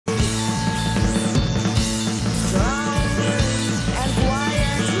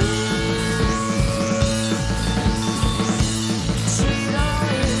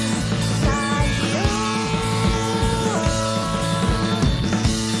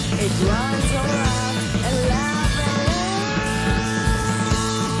runs around and laugh and laugh.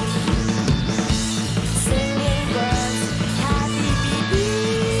 Singing birds, happy bees.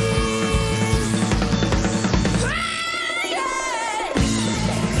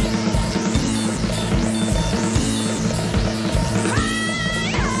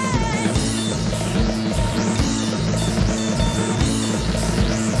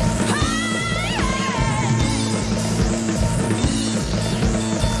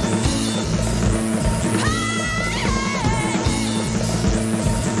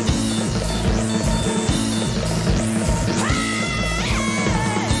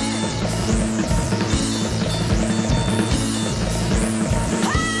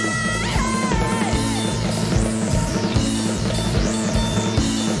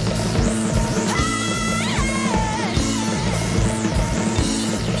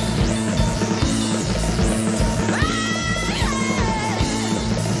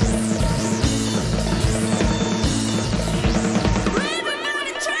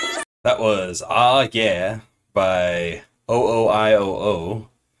 That was Ah Yeah by OOIOO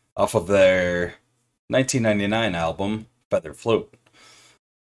off of their 1999 album Feather Float.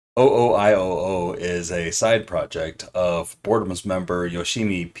 OOIOO is a side project of Boredom's member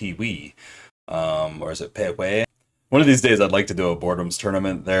Yoshimi Pee-wee, or is it Pei-wei? One of these days I'd like to do a Boredom's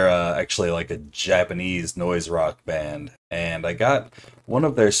tournament. They're actually like a Japanese noise rock band, and I got one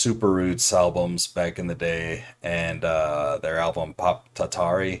of their Super Roots albums back in the day, and their album Pop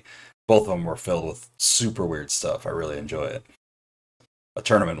Tatari. Both of them were filled with super weird stuff. I really enjoy it. A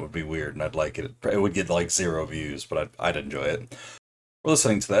tournament would be weird, and I'd like it. It would get like 0 views, but I'd enjoy it. We're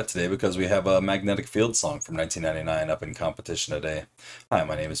listening to that today because we have a Magnetic Field song from 1999 up in competition today. Hi,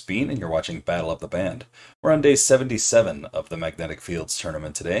 my name is Bean, and you're watching Battle of the Band. We're on day 77 of the Magnetic Fields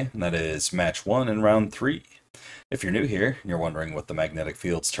tournament today, and that is match 1 in round 3. If you're new here and you're wondering what the Magnetic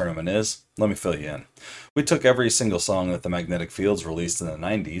Fields tournament is, let me fill you in. We took every single song that the Magnetic Fields released in the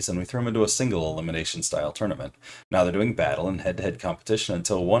 90s and we threw them into a single elimination style tournament. Now they're doing battle and head-to-head competition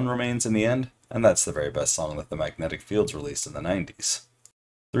until one remains in the end, and that's the very best song that the Magnetic Fields released in the 90s.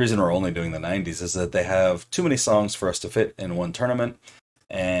 The reason we're only doing the 90s is that they have too many songs for us to fit in one tournament,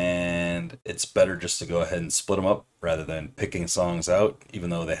 and it's better just to go ahead and split them up rather than picking songs out, even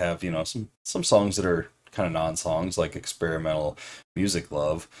though they have, you know, some songs that are kind of non-songs like Experimental Music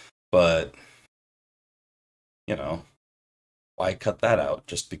Love, but you know, why cut that out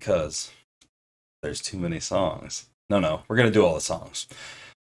just because there's too many songs? No, we're gonna do all the songs.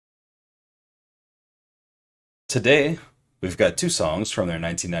 Today we've got 2 songs from their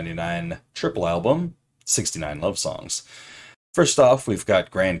 1999 triple album, 69 Love Songs. First off, we've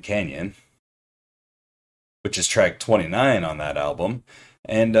got Grand Canyon, which is track 29 on that album.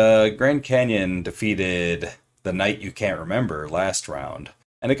 And Grand Canyon defeated The Night You Can't Remember last round,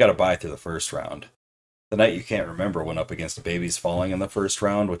 and it got a bye through the first round. The Night You Can't Remember went up against Babies Falling in the first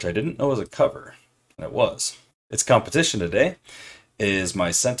round, which I didn't know was a cover, and it was. Its competition today is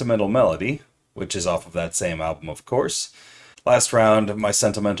My Sentimental Melody, which is off of that same album, of course. Last round, My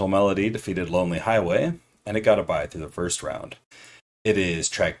Sentimental Melody defeated Lonely Highway, and it got a bye through the first round. It is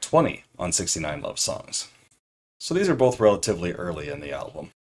track 20 on 69 Love Songs. So these are both relatively early in the album.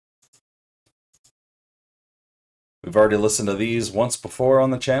 We've already listened to these once before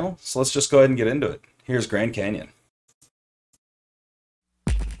on the channel, so let's just go ahead and get into it. Here's Grand Canyon.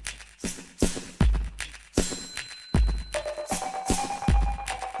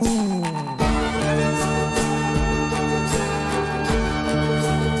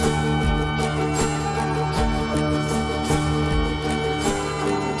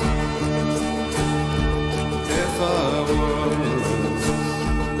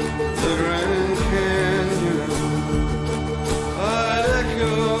 I'd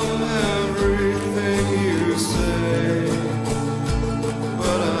echo everything you said.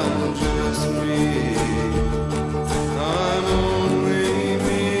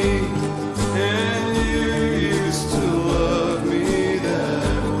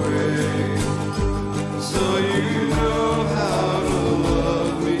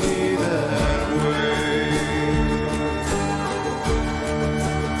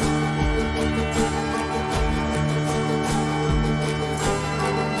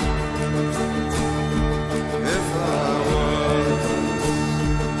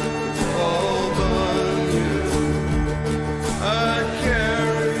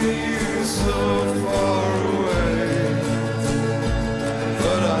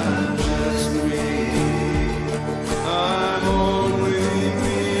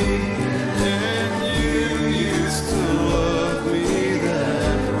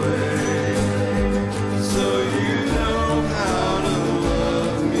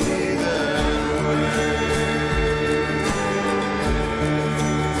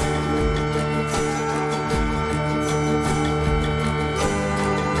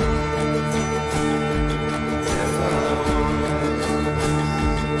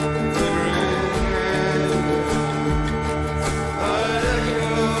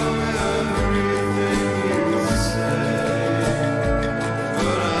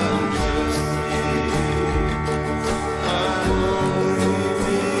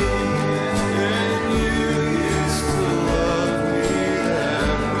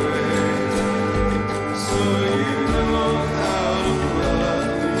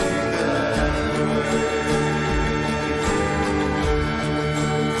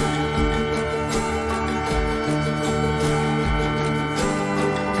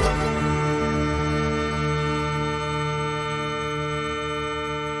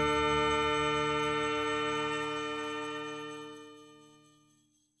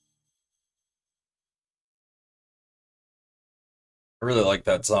 I really like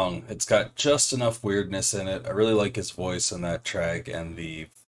that song. It's got just enough weirdness in it. I really like his voice in that track, and the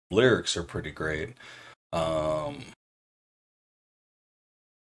lyrics are pretty great. Um,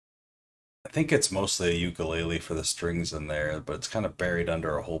 I think it's mostly a ukulele for the strings in there, but it's kind of buried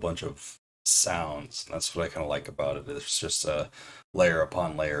under a whole bunch of sounds. And that's what I kind of like about it. It's just a layer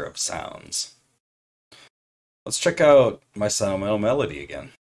upon layer of sounds. Let's check out my sentimental melody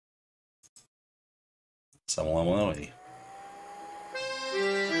again. Sentimental melody.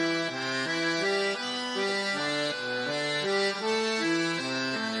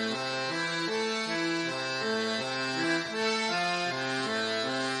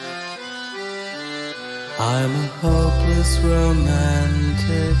 I'm a hopeless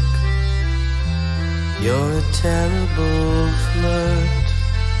romantic. You're a terrible flirt.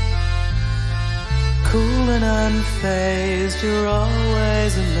 Cool and unfazed, you're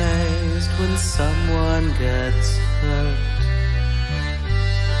always amazed when someone gets hurt.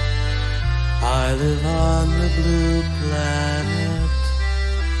 I live on the blue planet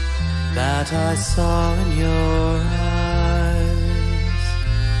that I saw in your eyes,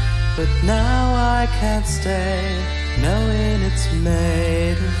 but now I can't stay, knowing it's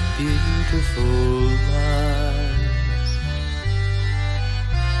made of beautiful lies.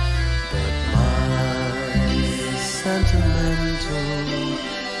 But my sentimental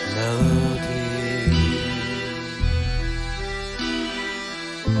melody,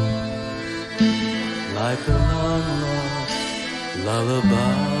 like a long lost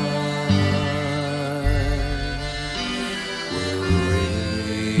lullaby, will ring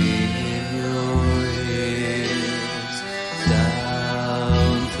in your ears,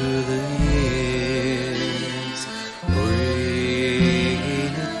 down through the years,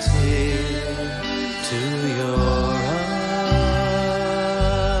 bringing a tear to your eye.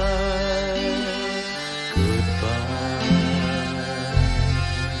 Goodbye.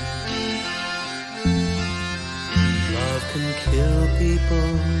 Love can kill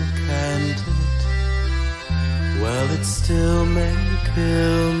people, can't it? Well, it still may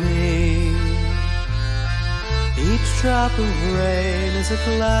kill me. Each drop of rain is a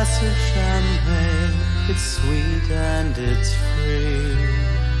glass of champagne. It's sweet and it's free.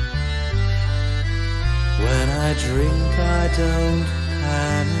 When I drink, I don't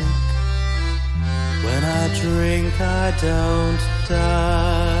panic. When I drink, I don't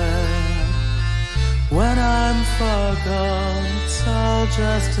die. When I'm far gone, it's all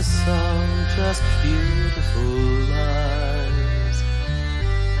just a song, just beautiful lies.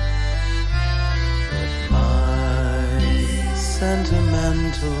 But my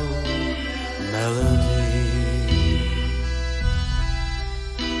sentimental melody,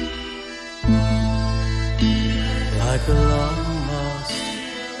 like a long lost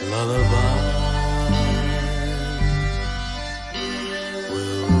lullaby,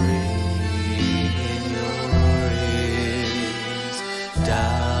 will ring in your ears,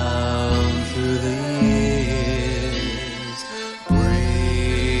 down through the years,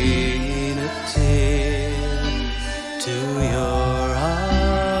 bringing a tear to your eye.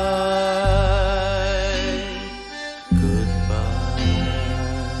 Goodbye.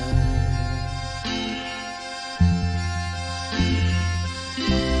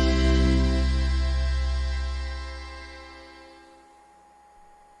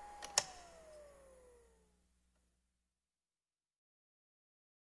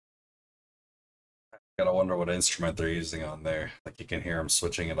 Gotta wonder what instrument they're using on there. Like you can hear them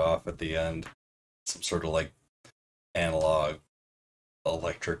switching it off at the end. Some sort of like analog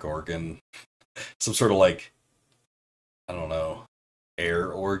electric organ. Some sort of like, I don't know,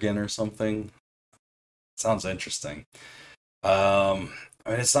 air organ or something. Sounds interesting. I mean,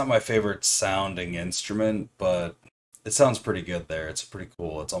 it's not my favorite sounding instrument, but it sounds pretty good there. It's pretty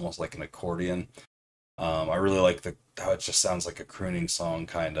cool. It's almost like an accordion. I really like the how it just sounds like a crooning song,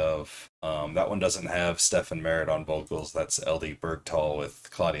 kind of. That one doesn't have Stefan Merritt on vocals. That's LD Bergtal with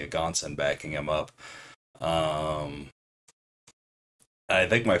Claudia Gonson backing him up. Um, I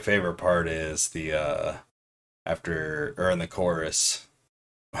think my favorite part is the after or in the chorus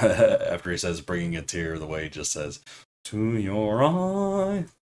after he says "bringing a tear," the way he just says "to your eye."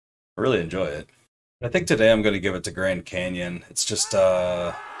 I really enjoy it. I think today I'm going to give it to Grand Canyon. It's just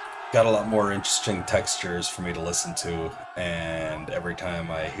got a lot more interesting textures for me to listen to, and every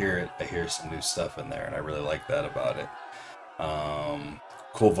time I hear it, I hear some new stuff in there, and I really like that about it.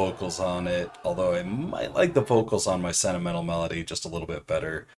 Cool vocals on it, although I might like the vocals on my Sentimental Melody just a little bit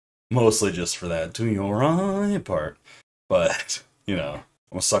better, mostly just for that "to your eye" part. But, I'm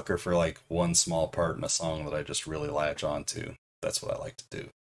a sucker for like one small part in a song that I just really latch on to. That's what I like to do.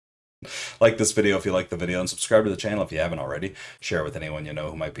 Like this video if you like the video, and subscribe to the channel if you haven't already. Share with anyone you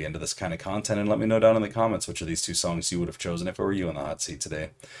know who might be into this kind of content, and let me know down in the comments which of these two songs you would have chosen if it were you in the hot seat today.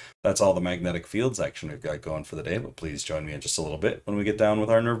 That's all the magnetic fields action we've got going for the day, but please join me in just a little bit when we get down with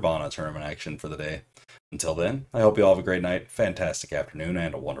our Nirvana tournament action for the day. Until then, I hope you all have a great night, fantastic afternoon,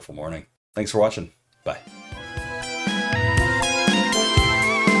 and a wonderful morning. Thanks for watching. Bye.